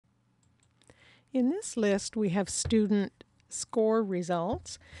In this list, we have student score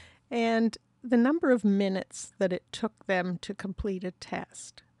results and the number of minutes that it took them to complete a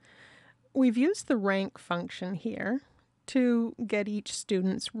test. We've used the rank function here to get each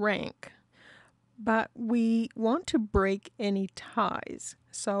student's rank, but we want to break any ties.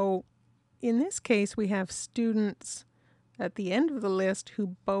 So in this case, we have students at the end of the list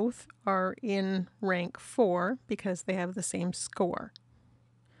who both are in rank 4 because they have the same score.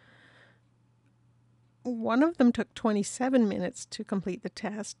 One of them took 27 minutes to complete the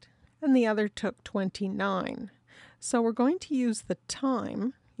test, and the other took 29. So we're going to use the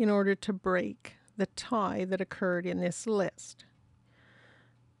time in order to break the tie that occurred in this list.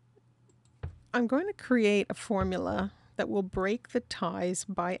 I'm going to create a formula that will break the ties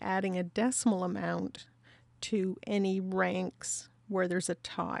by adding a decimal amount to any ranks where there's a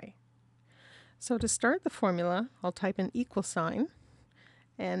tie. So to start the formula, I'll type an equal sign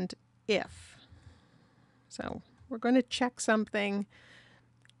and if. So we're going to check something.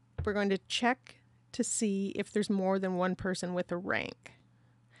 We're going to check to see if there's more than one person with a rank.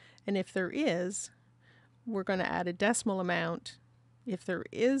 And if there is, we're going to add a decimal amount. If there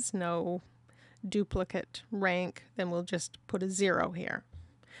is no duplicate rank, then we'll just put a 0 here.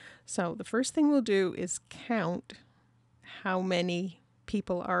 So the first thing we'll do is count how many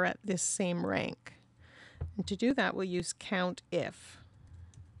people are at this same rank. And to do that, we'll use count if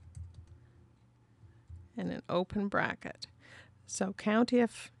and an open bracket. So count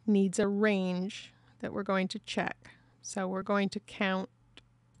if needs a range that we're going to check. So we're going to count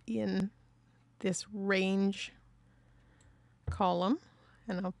in this range column,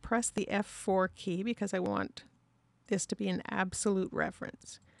 and I'll press the F4 key because I want this to be an absolute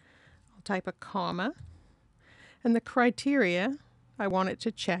reference. I'll type a comma, and the criteria I want it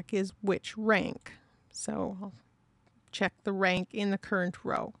to check is which rank. So I'll check the rank in the current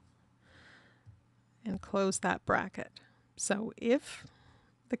row and close that bracket. So if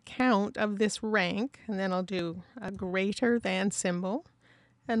the count of this rank, and then I'll do a greater than symbol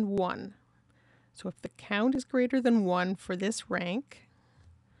and 1. So if the count is greater than 1 for this rank,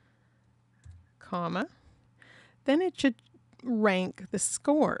 comma, then it should rank the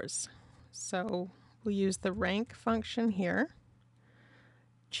scores. So we'll use the rank function here,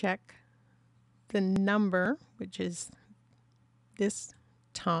 check the number, which is this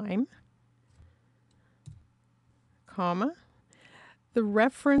time, comma. The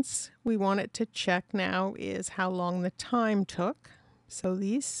reference we want it to check now is how long the time took. So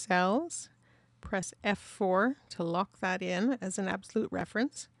these cells, press F4 to lock that in as an absolute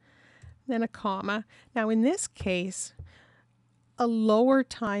reference, then a comma. Now in this case, a lower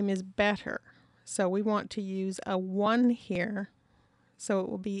time is better. So we want to use a 1 here, so it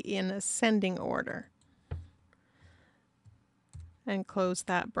will be in ascending order. And close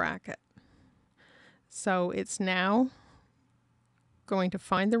that bracket. So it's now going to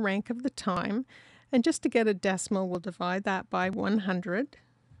find the rank of the time, and just to get a decimal, we'll divide that by 100.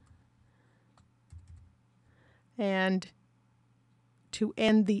 And to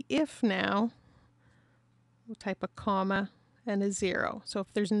end the if now, we'll type a comma and a 0. So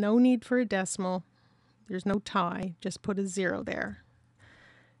if there's no need for a decimal, there's no tie, just put a 0 there.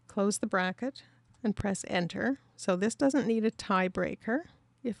 Close the bracket and press enter. So this doesn't need a tiebreaker.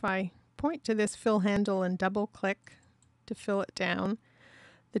 If I point to this fill handle and double click to fill it down,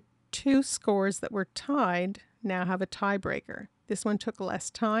 the two scores that were tied now have a tiebreaker. This one took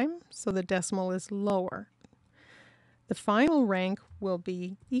less time, so the decimal is lower. The final rank will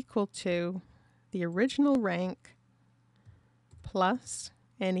be equal to the original rank plus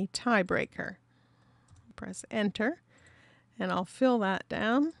any tiebreaker. Press enter and I'll fill that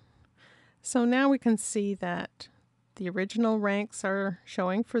down. So now we can see that the original ranks are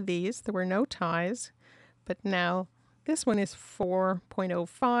showing for these. There were no ties, but now this one is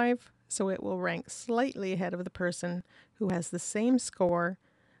 4.05, so it will rank slightly ahead of the person who has the same score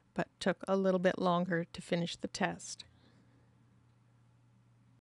but took a little bit longer to finish the test.